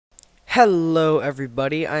Hello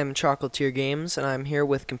everybody, I'm ChocolatierGames and I'm here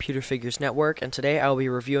with ComputerFiguur's Network, and today I'll be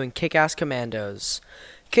reviewing Kick-Ass Commandos.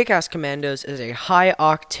 Kick-Ass Commandos is a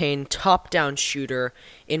high-octane top-down shooter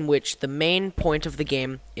in which the main point of the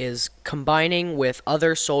game is combining with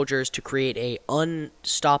other soldiers to create a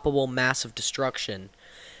unstoppable mass of destruction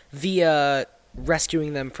via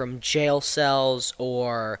rescuing them from jail cells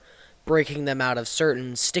or breaking them out of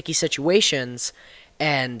certain sticky situations,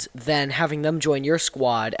 and then having them join your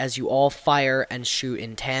squad as you all fire and shoot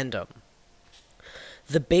in tandem.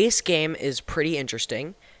 The base game is pretty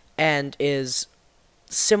interesting and is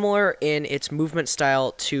similar in its movement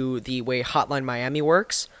style to the way Hotline Miami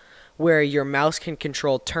works, where your mouse can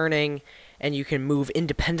control turning and you can move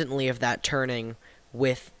independently of that turning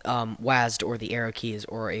with WASD or the arrow keys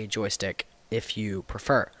or a joystick if you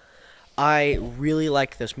prefer. I really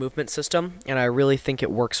like this movement system, and I really think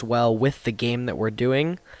it works well with the game that we're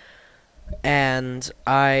doing, and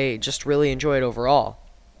I just really enjoy it overall.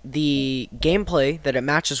 The gameplay that it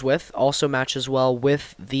matches with also matches well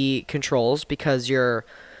with the controls, because you're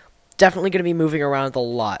definitely going to be moving around a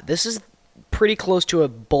lot. This is pretty close to a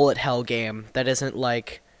bullet hell game that isn't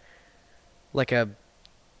like a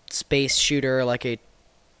space shooter, like a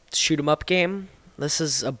shoot 'em up game. This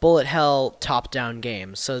is a bullet hell top-down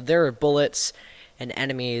game, so there are bullets and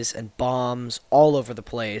enemies and bombs all over the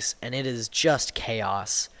place, and it is just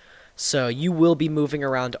chaos. So you will be moving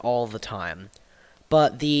around all the time.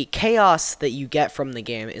 But the chaos that you get from the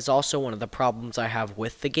game is also one of the problems I have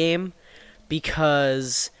with the game,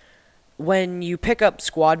 because when you pick up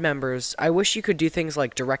squad members, I wish you could do things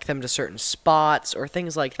like direct them to certain spots or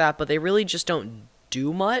things like that, but they really just don't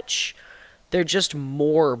do much. They're just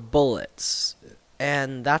more bullets.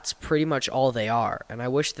 And that's pretty much all they are. And I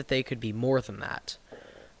wish that they could be more than that,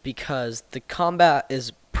 because the combat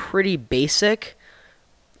is pretty basic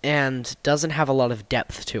and doesn't have a lot of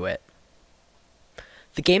depth to it.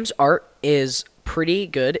 The game's art is pretty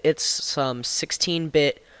good. It's some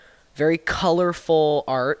 16-bit, very colorful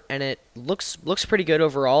art, and it looks pretty good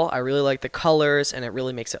overall. I really like the colors, and it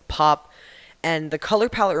really makes it pop. And the color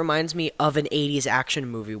palette reminds me of an 80s action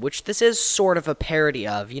movie, which this is sort of a parody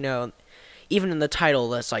of, you know. Even in the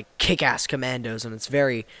title, it's like Kick-Ass Commandos, and it's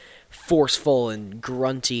very forceful and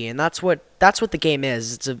grunty, and that's what the game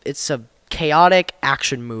is. It's a chaotic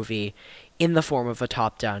action movie in the form of a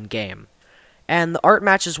top-down game. And the art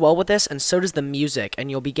matches well with this, and so does the music,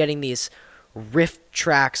 and you'll be getting these riff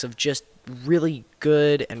tracks of just really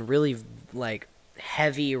good and really like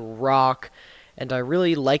heavy rock, and I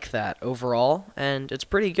really like that overall, and it's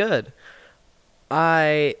pretty good.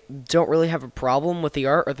 I don't really have a problem with the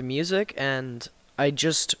art or the music, and I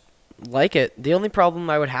just like it. The only problem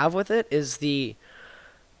I would have with it is the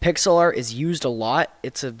pixel art is used a lot.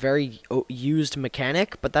 It's a very used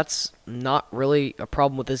mechanic, but that's not really a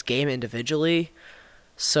problem with this game individually.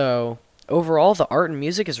 So overall, the art and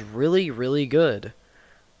music is really, really good.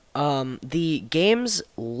 The game's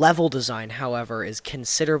level design, however, is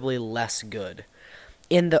considerably less good.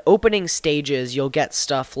 In the opening stages, you'll get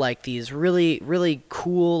stuff like these really, really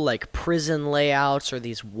cool, like, prison layouts or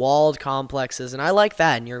these walled complexes, and I like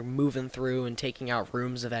that, and you're moving through and taking out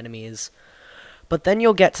rooms of enemies. But then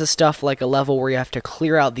you'll get to stuff like a level where you have to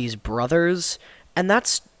clear out these brothers, and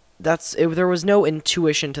there was no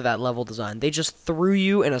intuition to that level design. They just threw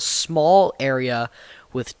you in a small area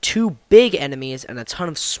with two big enemies and a ton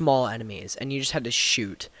of small enemies, and you just had to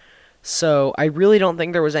shoot. So I really don't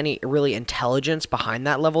think there was any really intelligence behind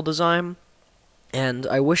that level design, and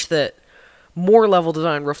I wish that more level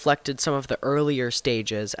design reflected some of the earlier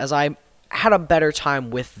stages, as I had a better time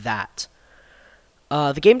with that.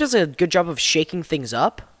 The game does a good job of shaking things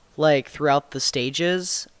up, like, throughout the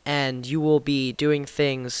stages, and you will be doing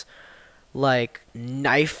things like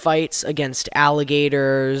knife fights against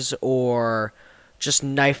alligators, or just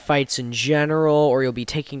knife fights in general, or you'll be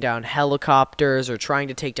taking down helicopters, or trying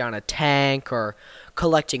to take down a tank, or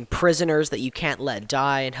collecting prisoners that you can't let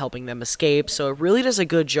die and helping them escape. So it really does a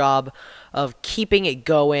good job of keeping it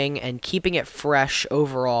going and keeping it fresh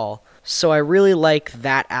overall. So I really like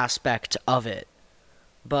that aspect of it.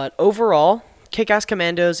 But overall, Kick-Ass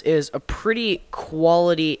Commandos is a pretty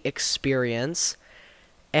quality experience,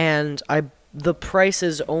 and the price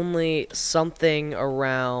is only something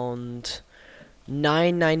around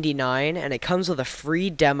 $9.99, and it comes with a free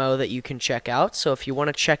demo that you can check out. So if you want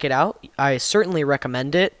to check it out, I certainly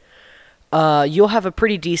recommend it. You'll have a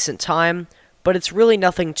pretty decent time, but it's really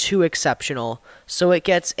nothing too exceptional. So it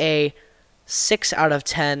gets a 6 out of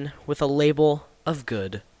 10 with a label of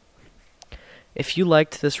good. If you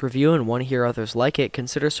liked this review and want to hear others like it,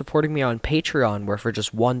 consider supporting me on Patreon, where for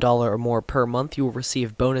just $1 or more per month you will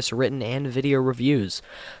receive bonus written and video reviews.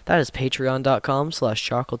 That is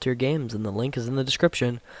patreon.com/ChocolatierGames, and the link is in the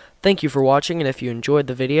description. Thank you for watching, and if you enjoyed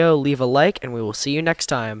the video, leave a like, and we will see you next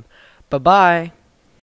time. Bye-bye!